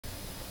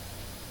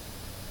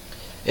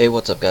Hey,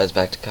 what's up guys,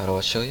 back to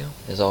Katawa Shoujo,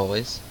 as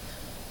always.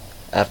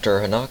 After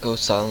Hanako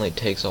silently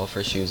takes off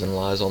her shoes and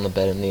lies on the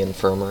bed in the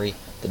infirmary,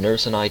 the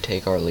nurse and I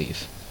take our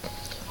leave.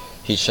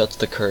 He shuts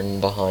the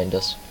curtain behind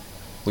us.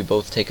 We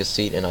both take a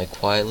seat and I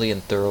quietly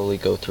and thoroughly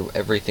go through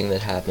everything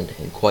that happened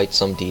in quite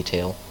some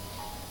detail.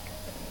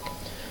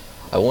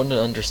 I want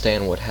to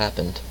understand what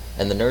happened,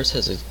 and the nurse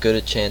has as good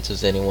a chance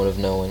as anyone of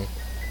knowing.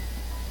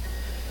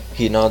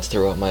 He nods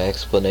throughout my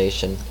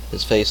explanation,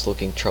 his face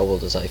looking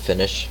troubled as I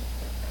finish.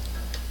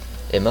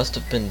 It must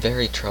have been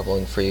very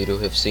troubling for you to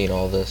have seen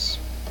all this.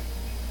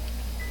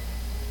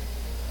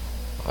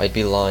 I'd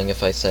be lying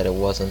if I said it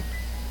wasn't.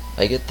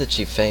 I get that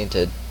she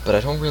fainted, but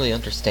I don't really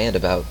understand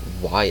about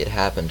why it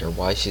happened or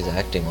why she's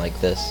acting like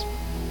this.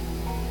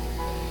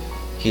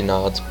 He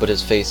nods, but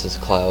his face is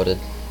clouded.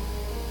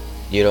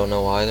 You don't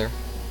know either?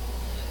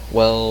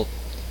 Well,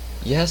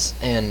 yes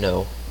and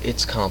no.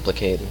 It's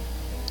complicated.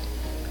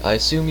 I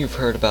assume you've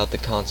heard about the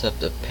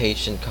concept of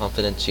patient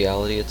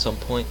confidentiality at some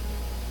point?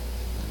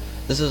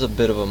 This is a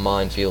bit of a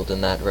minefield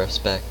in that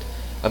respect.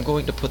 I'm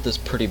going to put this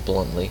pretty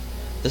bluntly.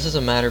 This is a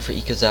matter for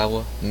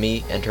Ikazawa,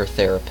 me, and her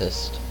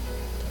therapist.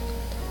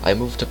 I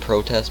move to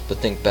protest, but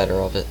think better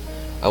of it.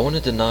 I want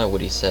to deny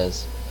what he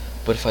says,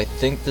 but if I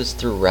think this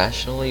through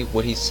rationally,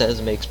 what he says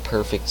makes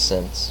perfect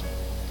sense.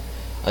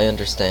 I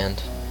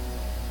understand.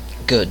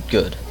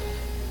 Good.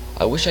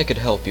 I wish I could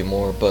help you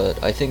more,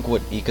 but I think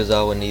what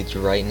Ikazawa needs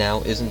right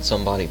now isn't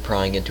somebody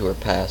prying into her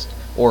past,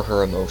 or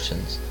her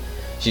emotions.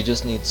 She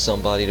just needs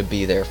somebody to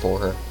be there for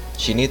her.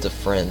 She needs a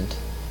friend.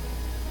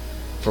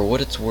 For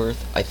what it's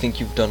worth, I think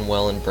you've done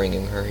well in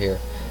bringing her here.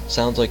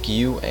 Sounds like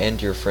you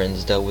and your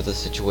friends dealt with the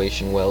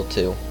situation well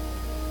too.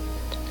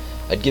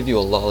 I'd give you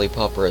a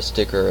lollipop or a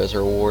sticker as a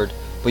reward,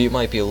 but you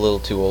might be a little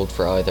too old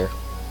for either.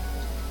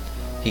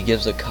 He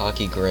gives a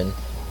cocky grin,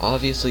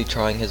 obviously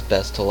trying his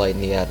best to lighten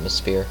the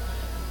atmosphere.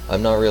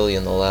 I'm not really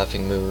in the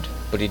laughing mood,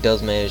 but he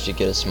does manage to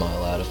get a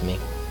smile out of me.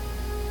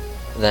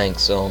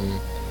 Thanks,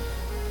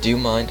 do you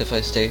mind if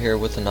I stay here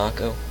with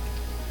Hanako?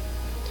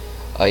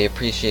 I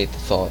appreciate the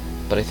thought,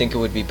 but I think it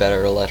would be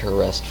better to let her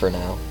rest for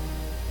now.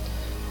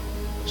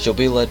 She'll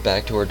be led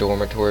back to her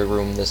dormitory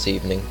room this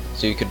evening,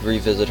 so you could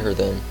revisit her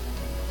then.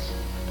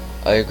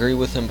 I agree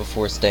with him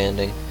before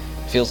standing.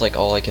 It feels like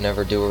all I can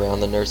ever do around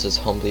the nurses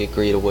humbly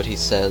agree to what he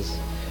says.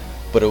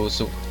 But it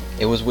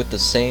was with the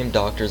same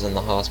doctors in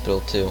the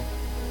hospital too.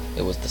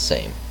 It was the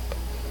same.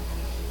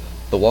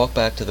 The walk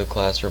back to the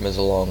classroom is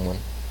a long one,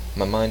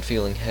 my mind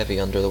feeling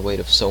heavy under the weight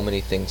of so many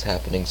things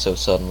happening so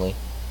suddenly.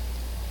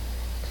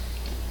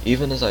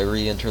 Even as I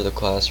re-enter the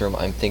classroom,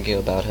 I'm thinking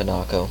about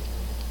Hanako.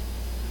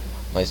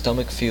 My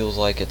stomach feels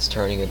like it's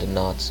turning into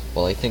knots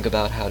while I think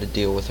about how to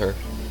deal with her.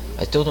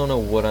 I still don't know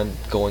what I'm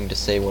going to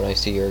say when I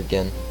see her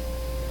again.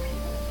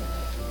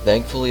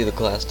 Thankfully, the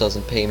class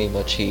doesn't pay me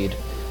much heed.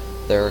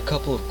 There are a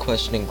couple of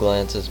questioning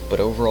glances,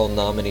 but overall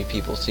not many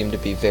people seem to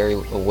be very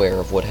aware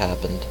of what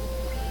happened.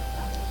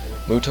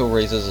 Muto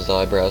raises his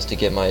eyebrows to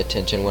get my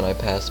attention when I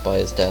pass by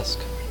his desk.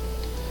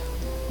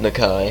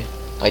 Nakai,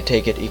 I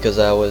take it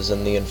Ikazawa is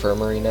in the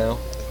infirmary now?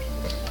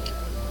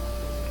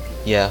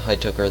 Yeah, I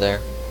took her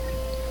there.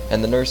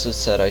 And the nurses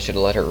said I should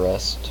let her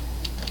rest.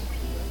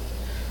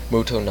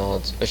 Muto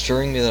nods,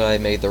 assuring me that I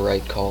made the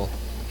right call.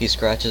 He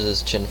scratches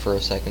his chin for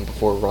a second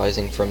before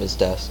rising from his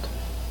desk.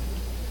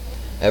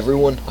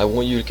 Everyone, I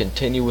want you to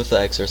continue with the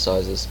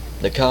exercises.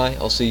 Nakai,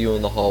 I'll see you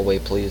in the hallway,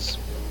 please.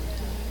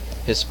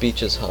 His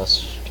speech is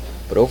hushed,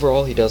 but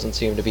overall he doesn't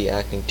seem to be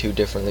acting too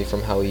differently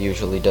from how he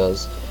usually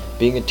does.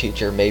 Being a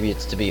teacher, maybe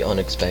it's to be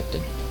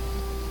unexpected.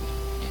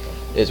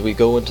 As we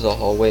go into the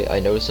hallway, I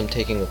notice him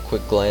taking a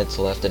quick glance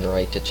left and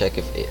right to check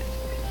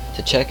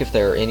if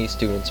there are any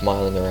students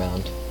miling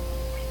around.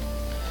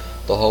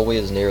 The hallway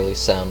is nearly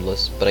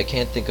soundless, but I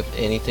can't think of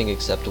anything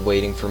except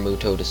waiting for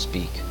Muto to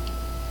speak.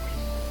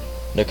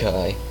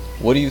 Nakai,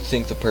 what do you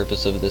think the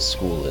purpose of this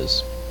school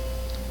is?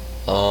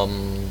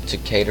 To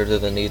cater to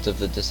the needs of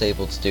the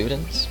disabled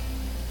students?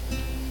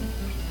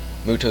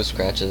 Muto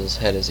scratches his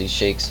head as he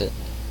shakes it.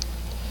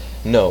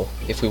 No,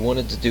 if we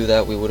wanted to do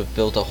that, we would have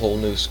built a whole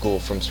new school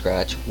from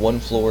scratch. One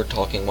floor,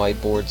 talking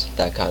whiteboards,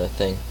 that kind of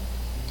thing.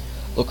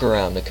 Look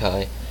around,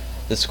 Nakai.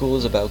 This school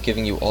is about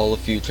giving you all a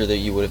future that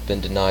you would have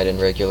been denied in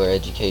regular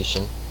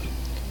education.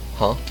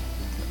 Huh?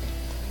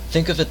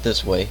 Think of it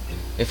this way.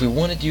 If we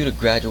wanted you to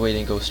graduate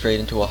and go straight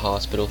into a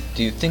hospital,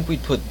 do you think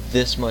we'd put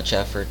this much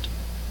effort?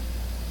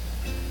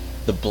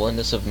 The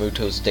bluntness of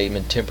Muto's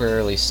statement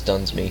temporarily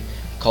stuns me,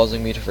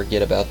 causing me to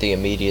forget about the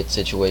immediate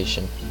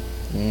situation.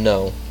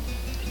 No.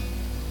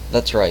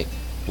 That's right.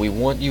 We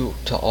want you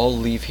to all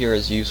leave here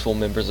as useful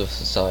members of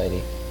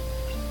society.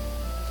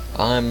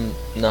 I'm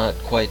not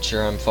quite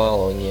sure I'm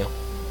following you.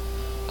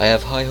 I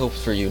have high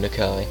hopes for you,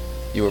 Nakai.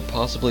 You are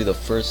possibly the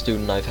first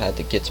student I've had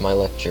that gets my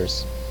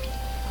lectures.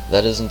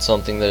 That isn't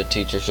something that a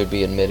teacher should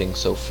be admitting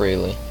so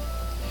freely.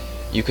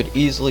 You could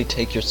easily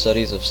take your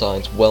studies of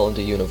science well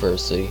into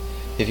university.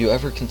 Have you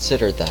ever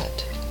considered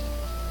that?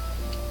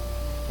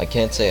 I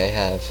can't say I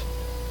have.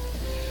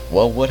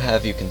 Well, what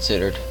have you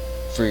considered?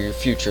 For your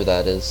future,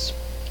 that is.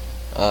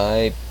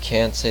 I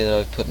can't say that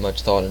I've put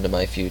much thought into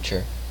my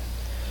future.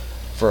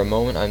 For a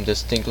moment, I'm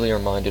distinctly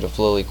reminded of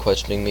Lily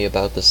questioning me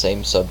about the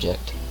same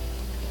subject.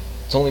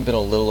 It's only been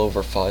a little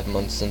over 5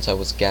 months since I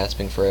was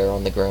gasping for air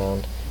on the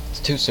ground. It's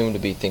too soon to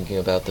be thinking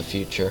about the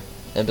future.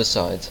 And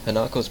besides,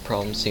 Hanako's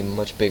problems seem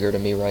much bigger to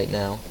me right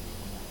now.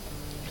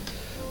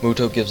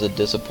 Muto gives a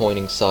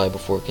disappointing sigh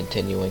before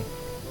continuing.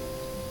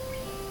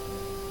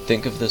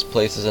 Think of this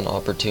place as an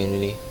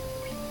opportunity.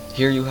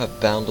 Here you have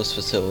boundless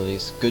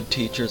facilities, good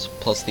teachers,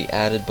 plus the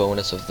added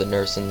bonus of the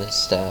nurse and the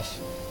staff.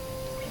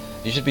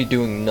 You should be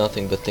doing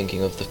nothing but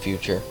thinking of the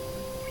future.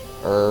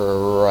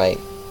 Right.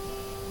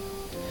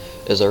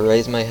 As I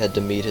raise my head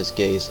to meet his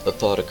gaze, a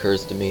thought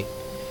occurs to me.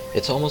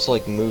 It's almost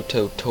like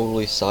Muto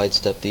totally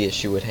sidestepped the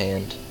issue at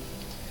hand.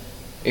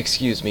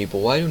 Excuse me, but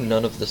why do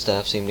none of the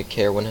staff seem to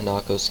care when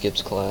Hanako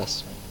skips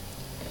class?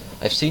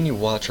 I've seen you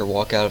watch her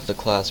walk out of the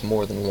class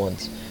more than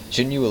once.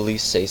 Shouldn't you at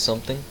least say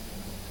something?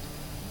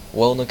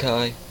 Well,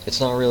 Nakai, it's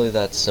not really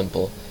that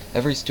simple.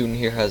 Every student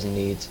here has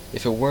needs.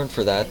 If it weren't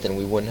for that, then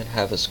we wouldn't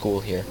have a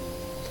school here.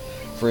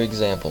 For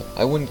example,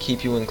 I wouldn't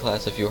keep you in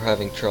class if you were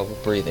having trouble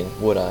breathing,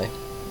 would I?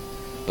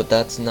 But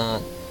that's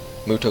not...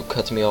 Muto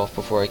cuts me off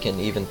before I can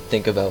even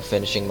think about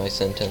finishing my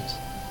sentence.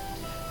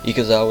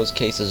 Ikazawa's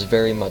case is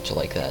very much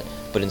like that,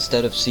 but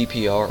instead of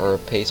CPR or a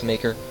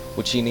pacemaker,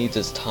 what she needs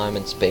is time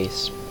and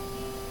space.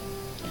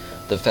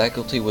 The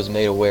faculty was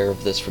made aware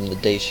of this from the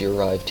day she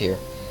arrived here.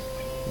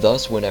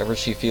 Thus, whenever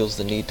she feels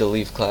the need to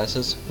leave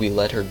classes, we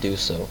let her do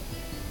so.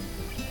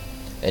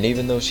 And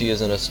even though she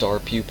isn't a star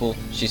pupil,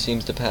 she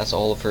seems to pass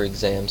all of her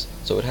exams,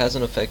 so it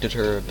hasn't affected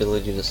her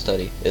ability to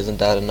study. Isn't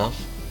that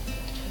enough?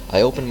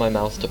 I open my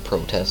mouth to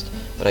protest,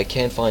 but I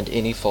can't find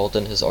any fault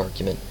in his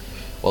argument.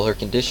 While her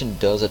condition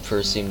does at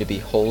first seem to be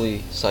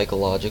wholly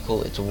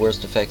psychological, its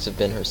worst effects have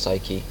been her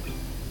psyche.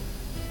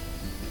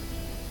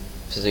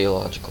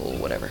 Physiological,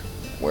 whatever.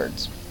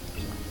 Words.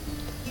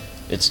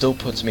 It still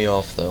puts me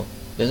off, though.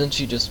 Isn't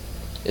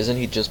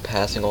he just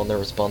passing on the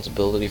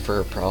responsibility for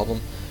her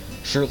problem?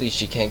 Surely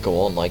she can't go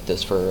on like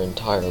this for her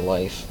entire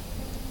life.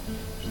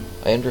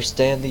 I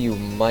understand that you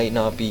might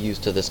not be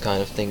used to this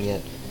kind of thing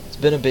yet. It's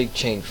been a big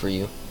change for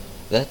you.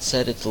 That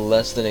said, it's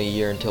less than a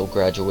year until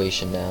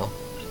graduation now.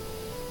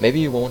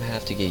 Maybe you won't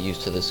have to get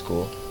used to this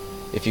school.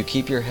 If you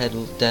keep your head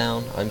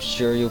down, I'm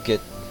sure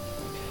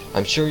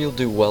you'll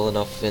do well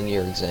enough in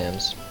your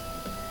exams.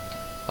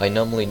 I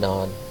numbly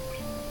nod,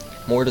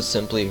 more to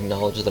simply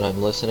acknowledge that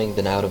I'm listening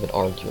than out of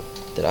agreement.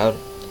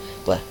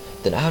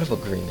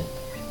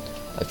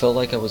 I felt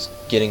like I was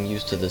getting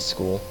used to this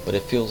school, but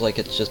it feels like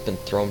it's just been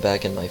thrown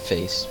back in my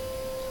face.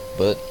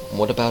 But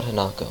what about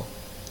Hanako?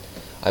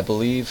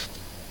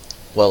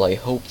 I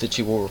hope that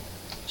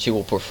she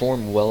will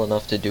perform well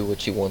enough to do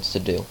what she wants to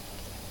do.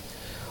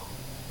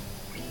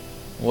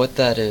 What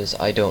that is,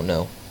 I don't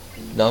know.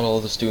 Not all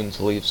the students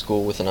leave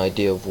school with an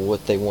idea of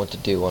what they want to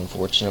do,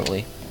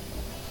 unfortunately.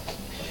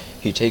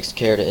 He takes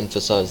care to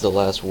emphasize the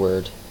last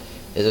word,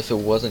 as if it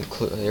wasn't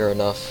clear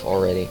enough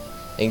already,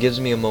 and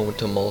gives me a moment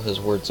to mull his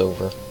words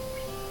over.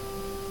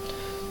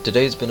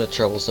 Today's been a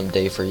troublesome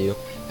day for you,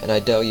 and I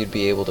doubt you'd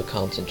be able to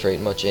concentrate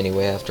much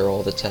anyway after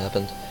all that's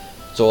happened,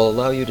 so I'll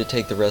allow you to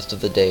take the rest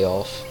of the day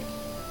off.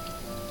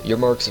 Your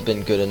marks have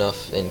been good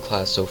enough in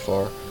class so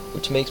far,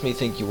 which makes me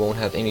think you won't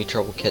have any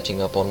trouble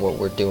catching up on what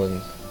we're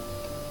doing.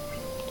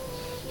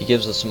 He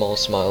gives a small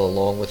smile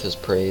along with his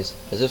praise,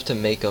 as if to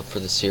make up for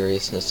the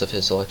seriousness of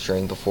his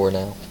lecturing before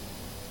now.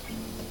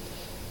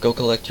 Go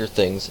collect your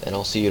things, and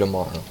I'll see you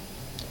tomorrow.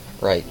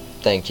 Right,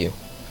 thank you.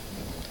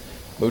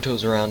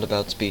 Muto's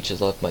roundabout speech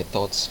has left my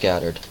thoughts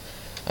scattered.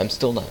 I'm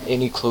still not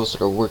any closer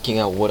to working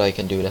out what I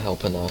can do to help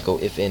Hanako,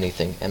 if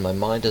anything, and my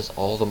mind is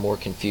all the more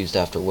confused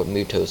after what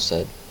Muto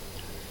said.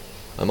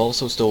 I'm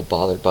also still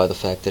bothered by the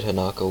fact that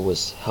Hanako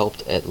was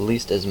helped at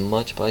least as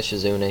much by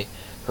Shizune,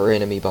 her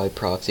enemy by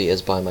proxy,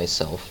 as by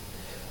myself,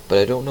 but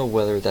I don't know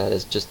whether that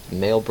is just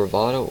male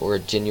bravado or a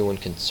genuine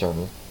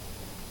concern.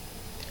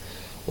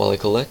 While I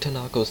collect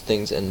Hanako's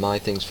things and my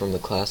things from the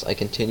class, I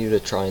continue to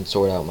try and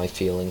sort out my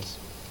feelings.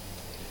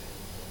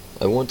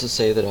 I want to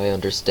say that I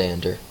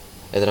understand her,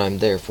 and that I'm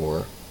there for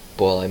her,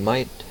 but while I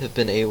might have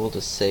been able to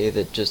say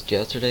that just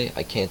yesterday,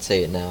 I can't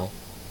say it now.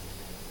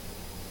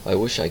 I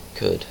wish I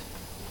could.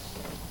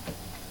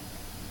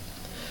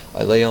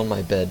 I lay on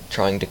my bed,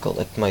 trying to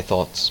collect my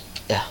thoughts.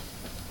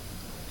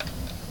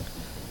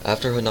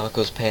 After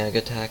Hanako's panic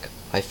attack,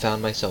 I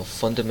found myself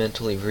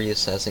fundamentally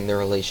reassessing the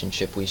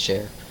relationship we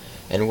share,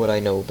 and what I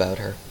know about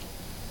her.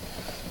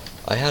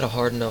 I had a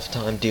hard enough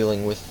time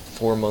dealing with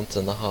 4 months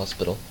in the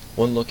hospital.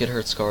 One look at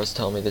her scars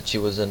tell me that she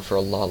was in for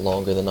a lot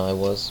longer than I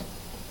was.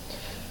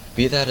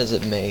 Be that as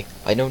it may,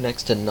 I know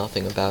next to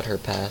nothing about her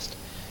past.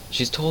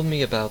 She's told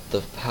me about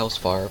the house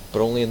fire,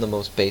 but only in the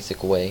most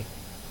basic way.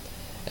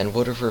 And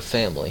what of her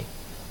family?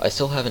 I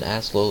still haven't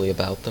asked Lily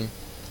about them.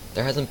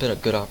 There hasn't been a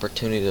good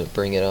opportunity to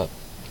bring it up.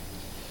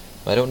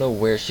 I don't know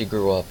where she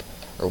grew up,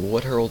 or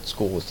what her old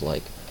school was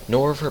like,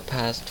 nor of her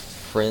past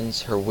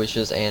friends, her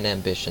wishes and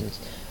ambitions,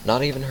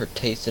 not even her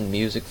taste in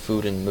music,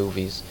 food, and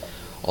movies,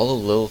 all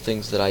the little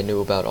things that I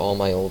knew about all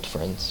my old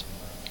friends.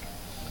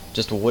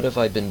 Just what have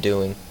I been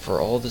doing for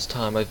all this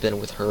time I've been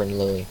with her and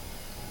Lily?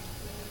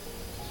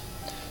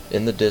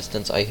 In the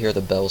distance, I hear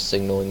the bells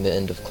signaling the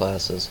end of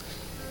classes.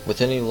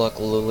 With any luck,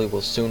 Lily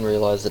will soon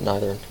realize that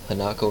neither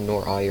Hanako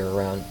nor I are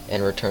around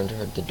and return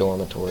to the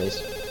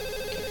dormitories.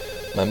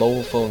 My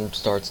mobile phone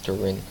starts to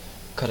ring,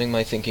 cutting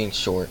my thinking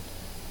short.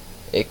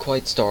 It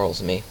quite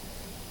startles me,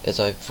 as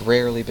I've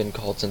rarely been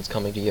called since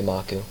coming to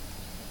Yamaku.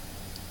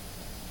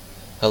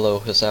 Hello,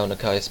 Hisao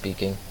Nakai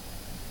speaking.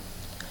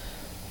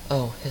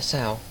 Oh,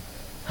 Hisao.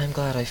 I'm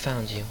glad I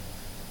found you.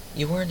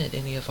 You weren't at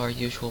any of our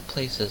usual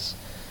places,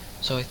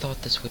 so I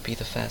thought this would be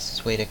the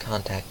fastest way to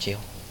contact you.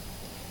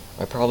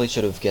 I probably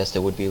should have guessed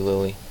it would be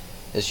Lily,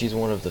 as she's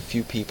one of the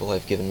few people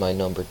I've given my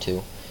number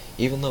to,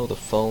 even though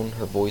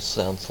her voice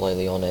sounds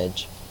slightly on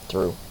edge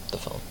through the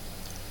phone.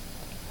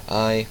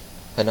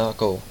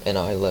 Hanako and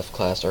I left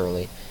class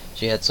early.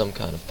 She had some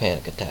kind of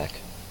panic attack.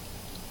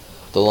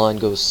 The line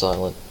goes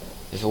silent.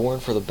 If it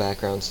weren't for the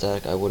background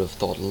static, I would have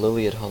thought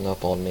Lily had hung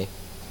up on me.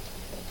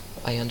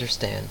 I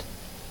understand.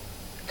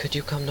 Could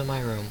you come to my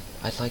room?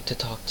 I'd like to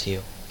talk to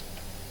you.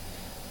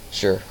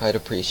 Sure, I'd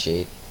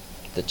appreciate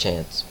the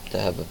chance to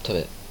have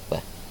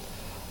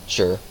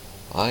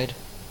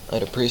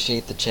I'd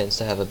appreciate the chance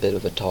to have a bit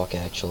of a talk,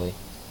 actually.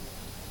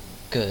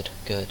 Good.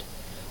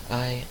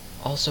 I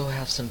also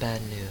have some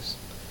bad news.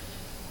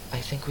 I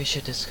think we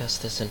should discuss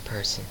this in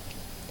person.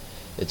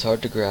 It's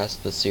hard to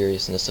grasp the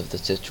seriousness of the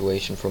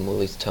situation from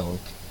Lily's tone.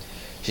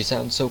 She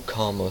sounds so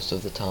calm most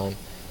of the time,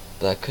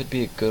 but that could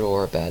be a good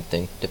or a bad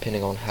thing,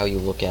 depending on how you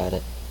look at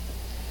it.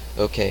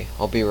 Okay,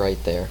 I'll be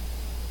right there.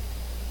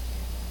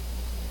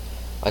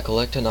 I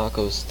collect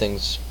Hanako's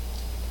things.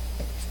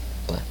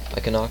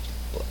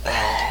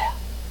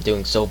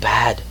 Doing so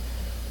bad.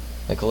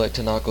 I collect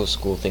Hanako's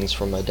school things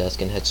from my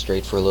desk and head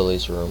straight for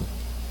Lily's room.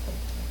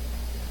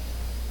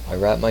 I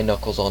rap my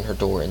knuckles on her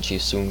door and she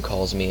soon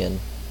calls me in.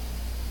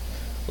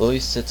 Lily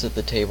sits at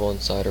the table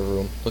inside her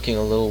room, looking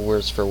a little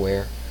worse for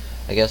wear.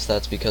 I guess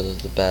that's because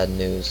of the bad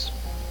news.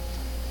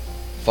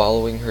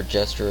 Following her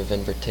gesture of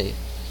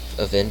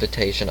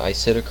invitation, I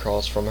sit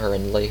across from her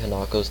and lay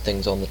Hanako's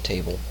things on the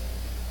table.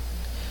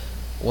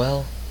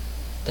 Well,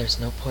 there's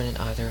no point in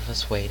either of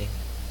us waiting.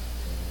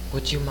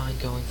 Would you mind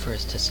going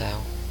first,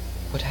 Hisao?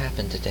 What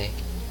happened today?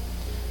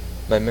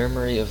 My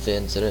memory of the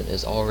incident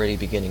is already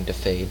beginning to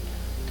fade,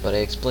 but I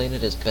explain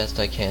it as best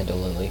I can to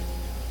Lily.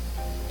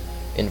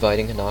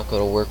 Inviting Hanako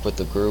to work with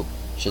the group,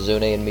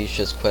 Shizune and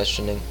Misha's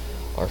questioning,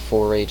 our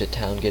foray to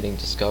town getting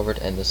discovered,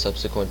 and the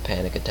subsequent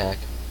panic attack.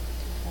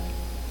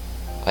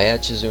 I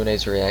add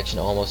Shizune's reaction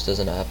almost as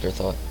an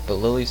afterthought, but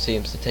Lily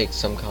seems to take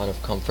some kind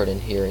of comfort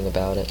in hearing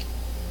about it.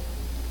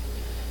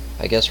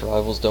 I guess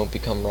rivals don't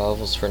become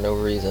rivals for no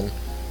reason.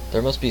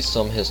 There must be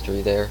some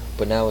history there,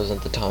 but now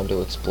isn't the time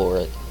to explore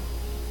it.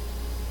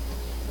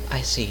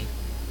 I see.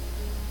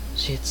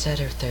 She had said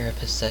her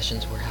therapist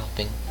sessions were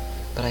helping,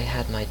 but I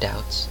had my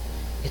doubts.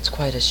 It's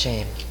quite a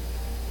shame.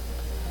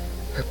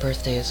 Her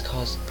birthday has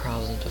caused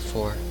problems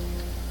before,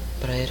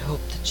 but I had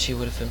hoped that she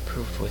would have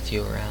improved with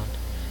you around,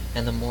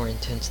 and the more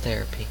intense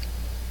therapy.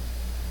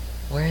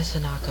 Where is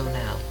Hanako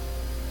now?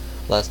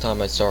 Last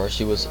time I saw her,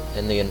 she was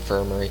in the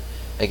infirmary.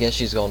 I guess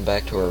she's gone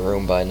back to her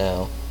room by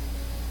now.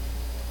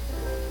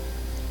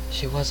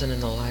 She wasn't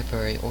in the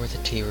library or the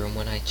tea room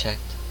when I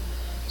checked,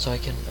 so I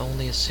can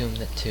only assume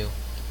that too.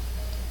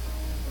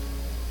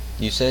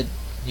 You said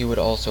you had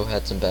also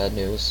had some bad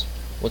news.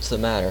 What's the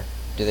matter?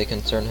 Do they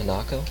concern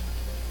Hanako?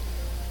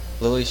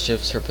 Lily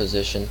shifts her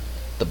position,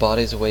 the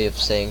body's way of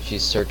saying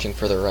she's searching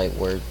for the right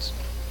words.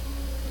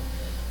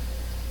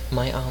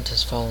 My aunt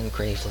has fallen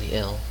gravely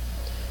ill.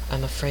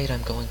 I'm afraid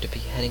I'm going to be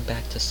heading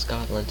back to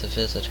Scotland to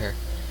visit her,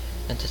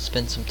 and to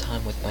spend some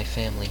time with my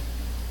family.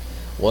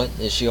 What?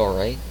 Is she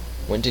alright?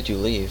 When do you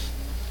leave?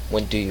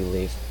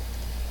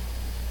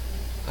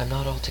 I'm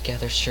not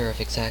altogether sure of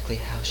exactly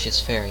how she's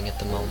faring at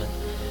the moment,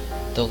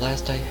 though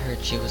last I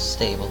heard she was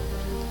stable.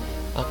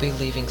 I'll be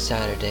leaving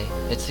Saturday.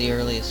 It's the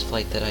earliest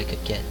flight that I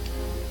could get.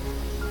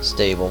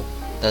 Stable.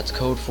 That's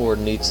code for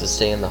needs to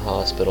stay in the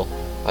hospital.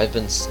 I've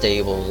been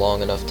stable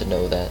long enough to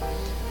know that,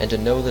 and to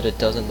know that it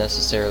doesn't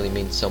necessarily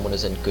mean someone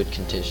is in good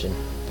condition,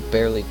 but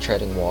barely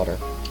treading water.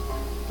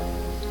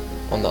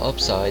 On the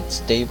upside,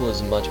 stable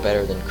is much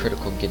better than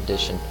critical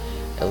condition.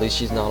 At least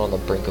she's not on the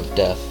brink of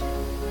death.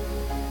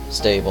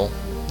 Stable.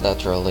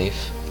 That's a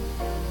relief.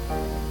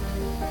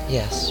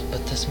 Yes,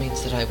 but this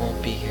means that I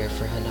won't be here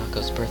for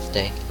Hanako's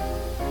birthday.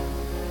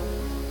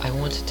 I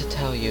wanted to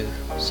tell you,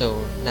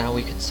 so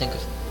we could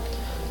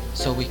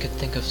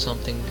think of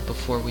something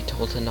before we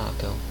told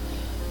Hanako.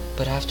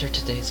 But after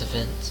today's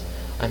events,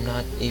 I'm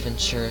not even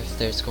sure if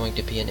there's going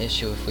to be an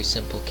issue if we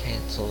simply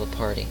cancel the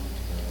party.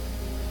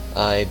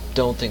 I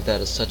don't think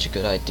that is such a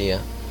good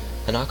idea.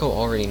 Hanako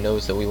already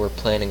knows that we were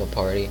planning a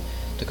party.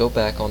 To go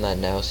back on that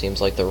now seems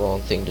like the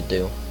wrong thing to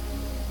do.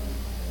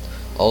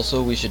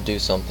 Also, we should do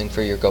something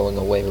for your going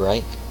away,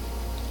 right?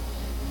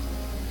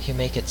 You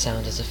make it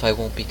sound as if I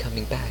won't be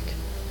coming back.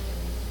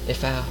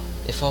 If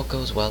all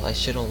goes well, I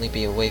should only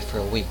be away for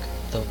a week,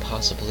 though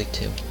possibly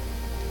two.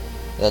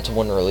 That's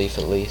one relief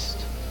at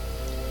least.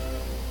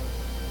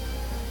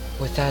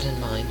 With that in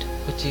mind,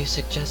 what do you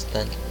suggest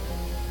then?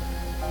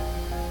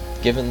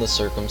 Given the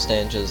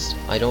circumstances,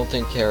 I don't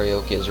think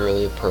karaoke is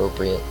really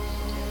appropriate.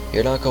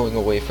 You're not going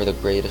away for the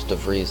greatest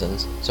of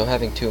reasons, so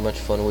having too much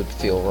fun would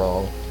feel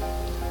wrong.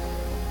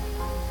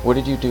 What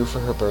did you do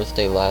for her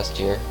birthday last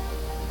year?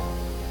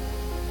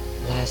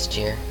 Last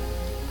year,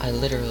 I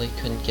literally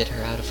couldn't get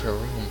her out of her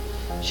room.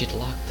 She'd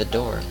locked the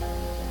door.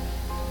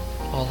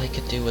 All I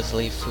could do was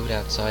leave food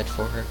outside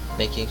for her,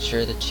 making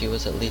sure that she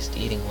was at least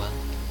eating well.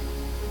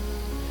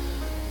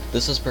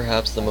 This is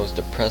perhaps the most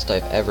depressed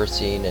I've ever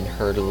seen and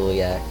heard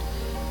Lily act.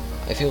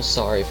 I feel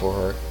sorry for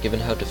her, given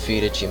how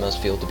defeated she must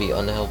feel to be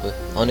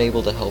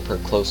unable to help her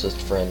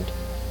closest friend.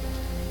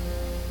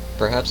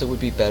 Perhaps it would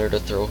be better to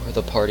throw her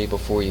the party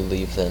before you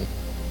leave then.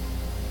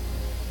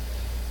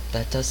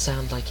 That does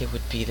sound like it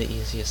would be the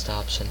easiest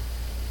option.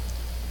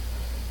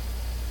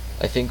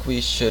 I think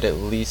we should at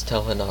least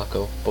tell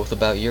Hanako, both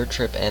about your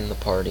trip and the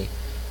party.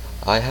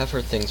 I have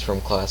her things from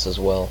class as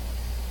well.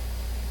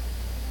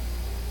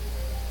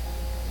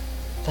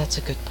 That's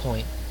a good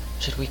point.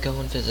 Should we go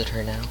and visit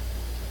her now?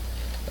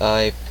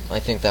 I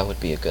think that would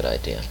be a good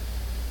idea.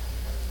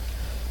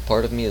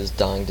 Part of me is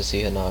dying to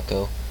see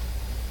Hanako.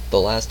 The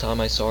last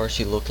time I saw her,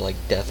 she looked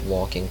like death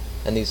walking,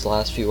 and these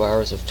last few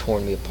hours have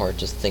torn me apart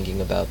just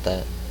thinking about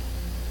that.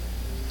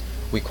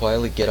 We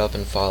quietly get up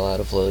and file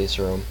out of Lily's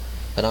room.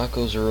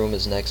 Hanako's room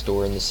is next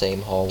door in the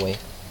same hallway.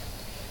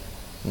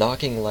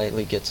 Knocking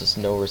lightly gets us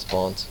no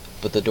response,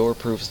 but the door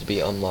proves to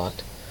be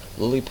unlocked.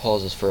 Lily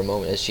pauses for a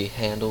moment as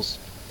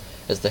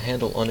the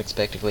handle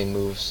unexpectedly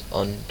moves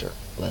under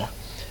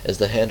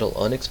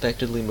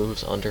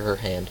her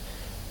hand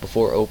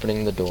before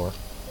opening the door.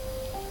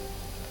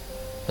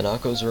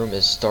 Hanako's room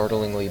is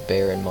startlingly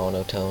bare and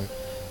monotone.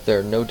 There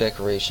are no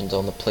decorations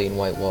on the plain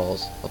white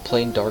walls, a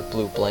plain dark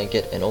blue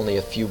blanket, and only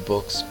a few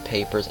books,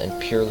 papers,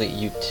 and purely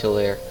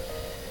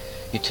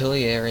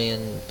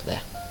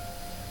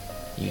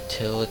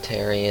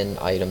utilitarian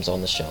items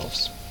on the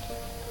shelves.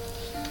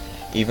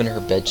 Even her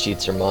bed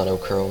sheets are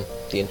monochrome.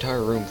 The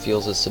entire room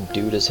feels as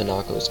subdued as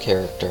Hanako's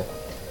character.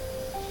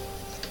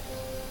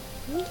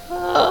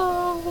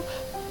 No!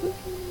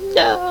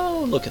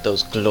 No! Look at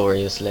those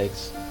glorious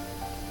legs.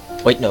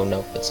 Wait, no,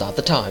 it's not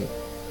the time.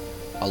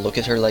 I'll look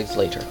at her legs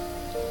later.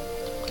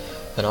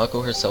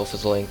 Hanako herself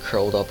is laying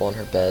curled up on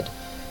her bed.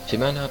 She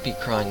might not be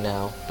crying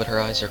now, but her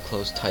eyes are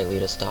closed tightly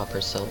to stop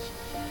herself,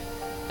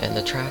 and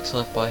the tracks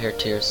left by her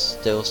tears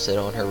still sit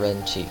on her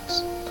red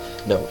cheeks.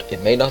 Note,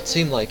 it may not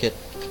seem like it,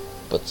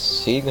 but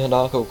seeing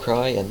Hanako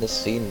cry and this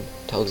scene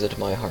tugs at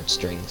my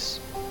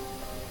heartstrings.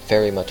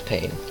 Very much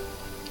pain.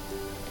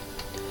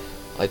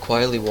 I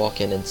quietly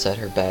walk in and set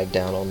her bag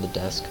down on the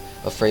desk,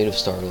 afraid of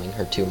startling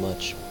her too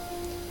much.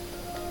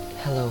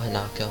 Hello,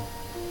 Hanako.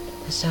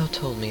 Hisao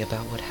told me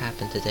about what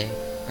happened today.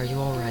 Are you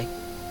alright?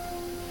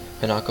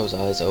 Hanako's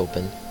eyes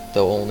open,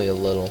 though only a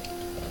little.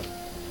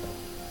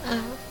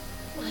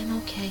 I'm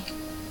okay.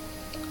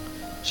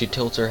 She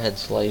tilts her head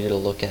slightly to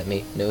look at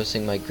me,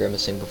 noticing my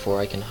grimacing before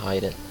I can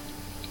hide it.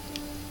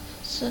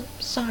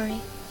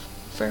 Sorry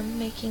for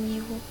making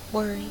you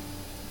worry.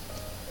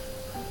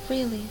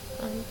 Really,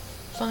 I'm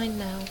fine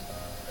now.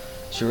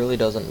 She really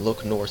doesn't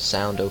look nor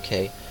sound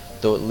okay,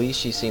 though at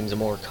least she seems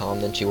more calm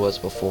than she was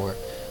before.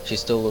 She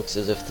still looks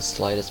as if the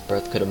slightest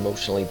breath could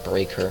emotionally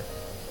break her.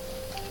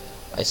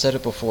 I said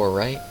it before,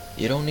 right?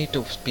 You don't need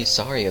to be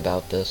sorry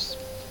about this.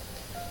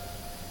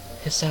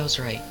 Hisao's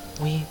right.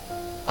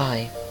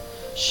 I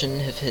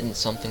shouldn't have hidden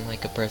something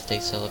like a birthday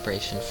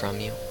celebration from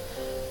you.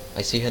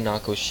 I see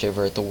Hanako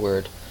shiver at the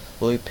word.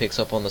 Lily picks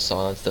up on the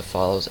silence that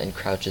follows and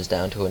crouches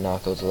down to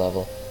Hanako's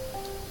level.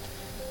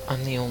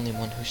 I'm the only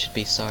one who should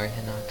be sorry,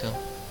 Hanako.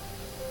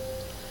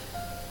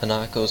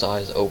 Hanako's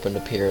eyes open to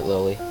peer at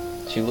Lily.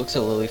 She looks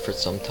at Lily for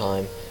some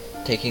time,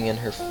 taking in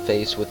her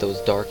face with those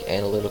dark,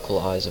 analytical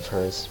eyes of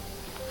hers.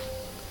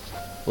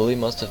 Lily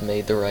must have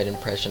made the right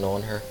impression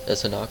on her,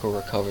 as Hanako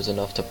recovers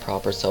enough to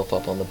prop herself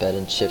up on the bed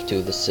and shift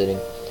to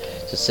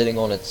sitting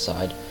on its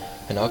side.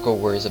 Hanako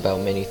worries about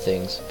many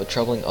things, but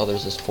troubling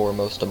others is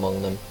foremost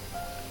among them.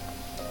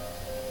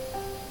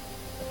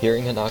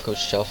 Hearing Hanako's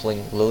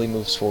shuffling, Lily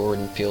moves forward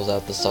and feels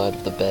out the side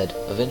of the bed,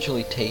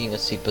 eventually taking a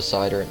seat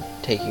beside her and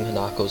taking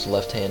Hanako's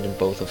left hand in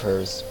both of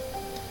hers.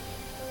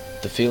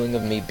 The feeling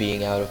of me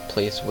being out of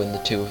place when the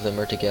two of them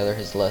are together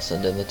has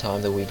lessened in the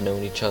time that we've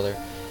known each other,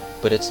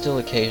 but it's still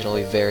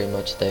occasionally very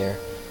much there.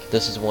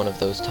 This is one of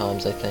those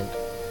times, I think.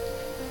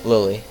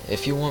 Lily,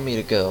 if you want me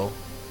to go...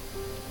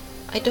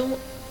 I don't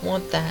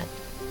want that.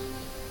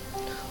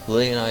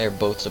 Lily and I are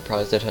both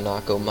surprised at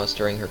Hanako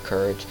mustering her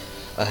courage.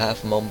 A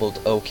half-mumbled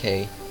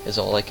 "okay" is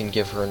all I can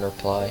give her in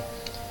reply,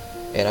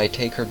 and I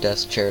take her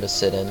desk chair to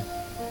sit in.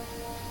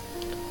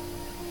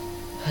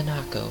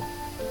 Hanako,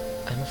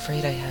 I'm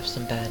afraid I have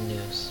some bad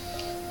news.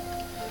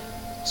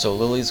 So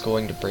Lily's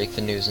going to break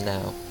the news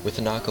now, with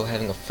Hanako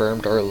having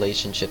affirmed our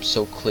relationship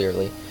so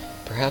clearly.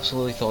 Perhaps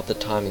Lily thought the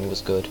timing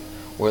was good,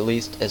 or at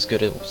least as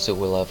good as it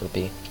will ever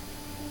be.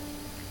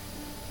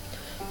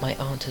 My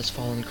aunt has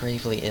fallen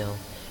gravely ill,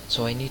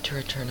 so I need to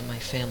return to my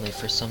family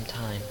for some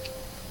time.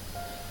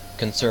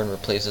 Concern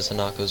replaces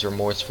Hanako's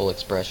remorseful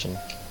expression.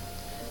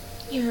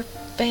 Your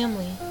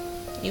family.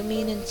 You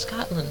mean in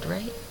Scotland,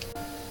 right?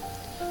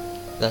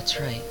 That's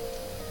right.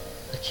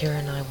 Akira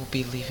and I will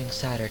be leaving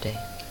Saturday.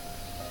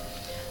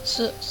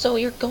 So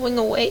you're going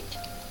away?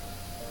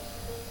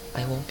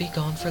 I won't be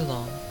gone for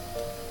long.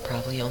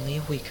 Probably only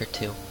a week or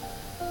two.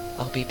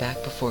 I'll be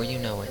back before you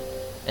know it.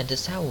 And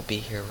Hisao will be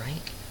here,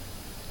 right?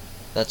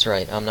 That's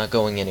right, I'm not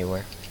going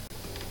anywhere.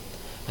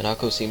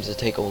 Hanako seems to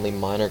take only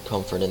minor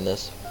comfort in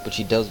this, but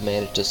she does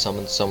manage to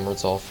summon some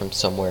resolve from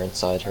somewhere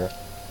inside her.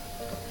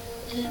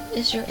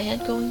 Is your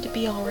aunt going to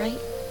be alright?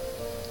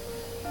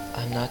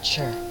 I'm not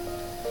sure.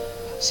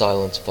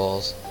 Silence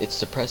falls. It's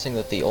depressing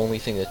that the only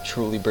thing that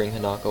truly brings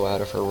Hanako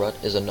out of her rut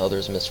is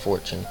another's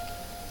misfortune.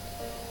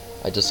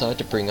 I decide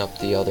to bring up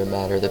the other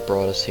matter that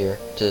brought us here,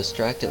 to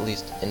distract at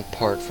least in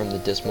part from the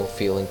dismal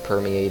feeling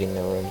permeating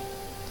the room.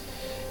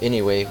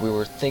 Anyway, we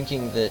were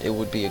thinking that it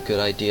would be a good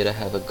idea to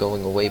have a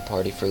going-away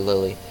party for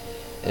Lily,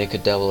 and it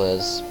could double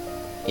as...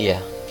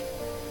 yeah.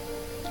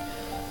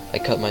 I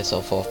cut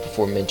myself off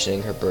before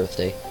mentioning her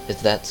birthday,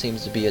 as that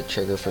seems to be a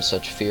trigger for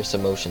such fierce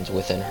emotions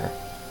within her.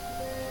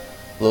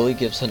 Lily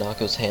gives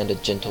Hanako's hand a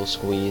gentle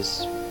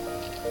squeeze.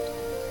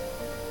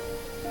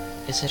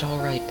 Is it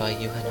alright by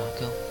you,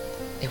 Hanako?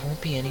 It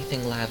won't be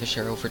anything lavish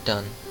or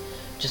overdone.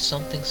 Just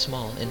something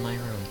small in my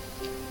room.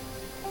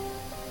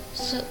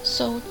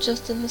 So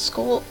just in the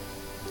school?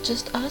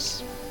 Just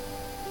us?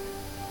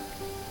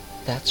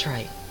 That's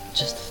right.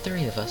 Just the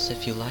three of us,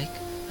 if you like.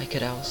 I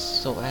could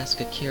also ask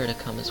Akira to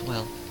come as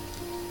well.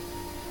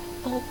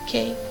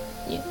 Okay.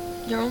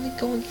 You're only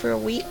going for a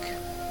week?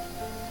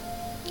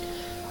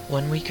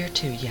 1 week or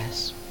two,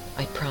 yes.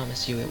 I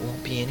promise you it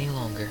won't be any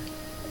longer.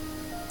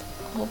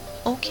 Oh,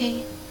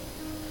 okay.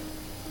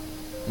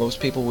 Most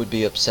people would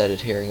be upset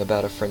at hearing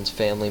about a friend's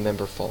family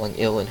member falling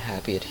ill and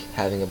happy at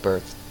having a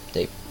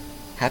birthday.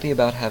 Happy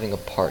about having a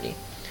party.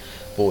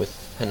 But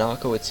with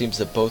Hanako, it seems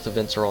that both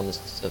events are on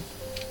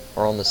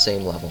the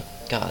same level.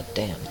 God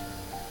damn.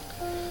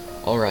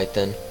 Alright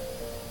then.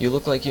 You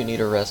look like you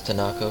need a rest,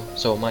 Hanako,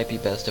 so it might be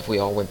best if we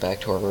all went back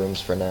to our rooms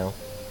for now.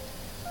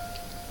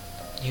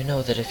 You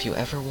know that if you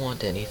ever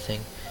want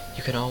anything,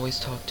 you can always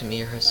talk to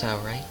me or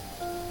Hisao, right?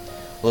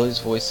 Lily's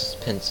voice is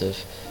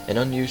pensive, an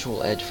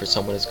unusual edge for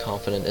someone as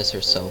confident as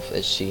herself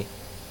as she.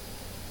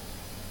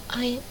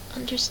 I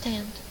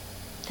understand.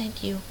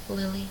 Thank you,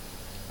 Lily.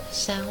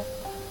 Hisao.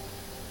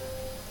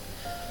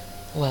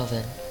 Well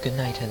then, good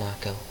night,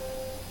 Hanako.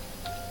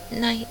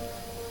 Night.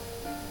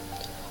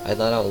 I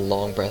let out a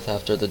long breath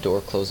after the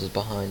door closes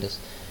behind us.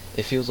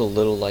 It feels a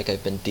little like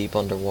I've been deep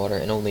underwater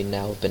and only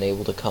now have been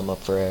able to come up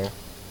for air.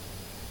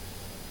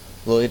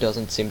 Lily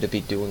doesn't seem to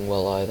be doing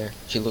well either.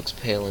 She looks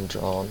pale and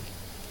drawn.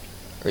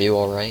 Are you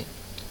alright?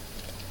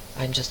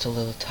 I'm just a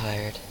little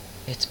tired.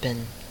 It's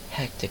been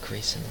hectic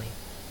recently.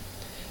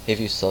 Have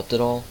you slept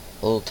at all?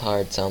 A little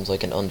tired sounds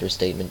like an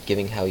understatement,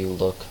 given how you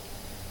look.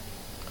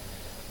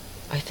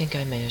 I think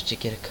I managed to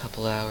get a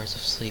couple hours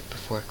of sleep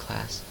before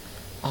class.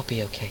 I'll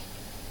be okay.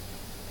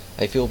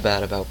 I feel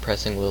bad about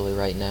pressing Lily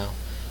right now.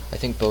 I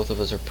think both of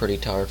us are pretty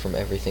tired from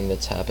everything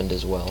that's happened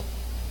as well.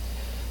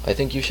 I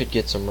think you should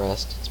get some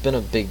rest. It's been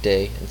a big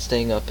day, and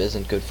staying up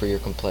isn't good for your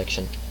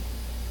complexion.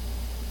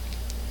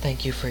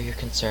 Thank you for your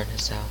concern,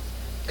 Hisao.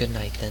 Good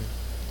night, then.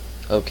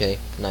 Okay,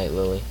 night,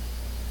 Lily.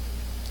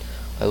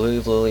 I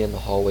leave Lily in the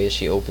hallway as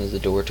she opens the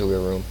door to her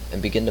room,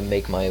 and begin to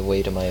make my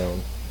way to my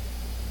own.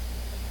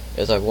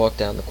 As I walk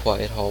down the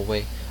quiet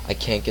hallway, I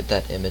can't get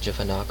that image of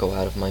Hanako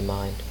out of my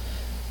mind.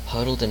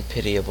 Huddled and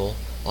pitiable,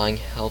 lying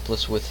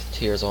helpless with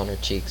tears on her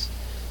cheeks,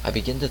 I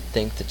begin to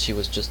think that she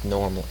was just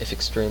normal, if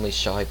extremely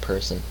shy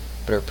person,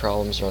 but her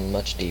problems run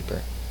much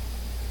deeper.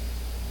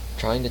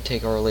 Trying to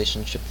take our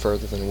relationship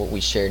further than what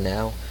we share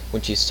now,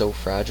 when she's so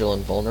fragile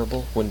and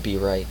vulnerable, wouldn't be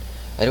right.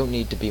 I don't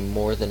need to be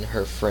more than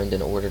her friend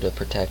in order to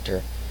protect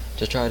her,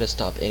 to try to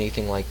stop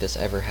anything like this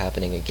ever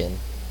happening again.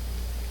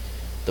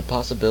 The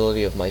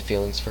possibility of my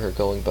feelings for her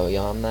going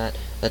beyond that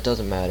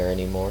doesn't matter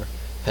anymore.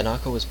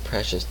 Hanako is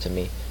precious to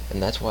me,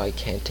 and that's why I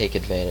can't take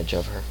advantage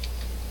of her.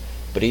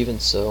 But even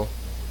so,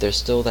 there's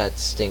still that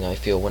sting I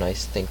feel when I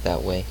think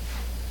that way.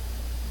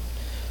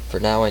 For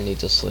now I need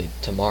to sleep.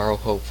 Tomorrow,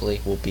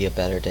 hopefully, will be a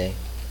better day.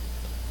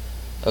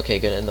 Okay,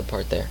 gonna end the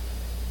part there.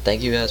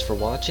 Thank you guys for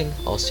watching.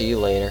 I'll see you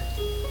later.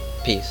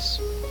 Peace.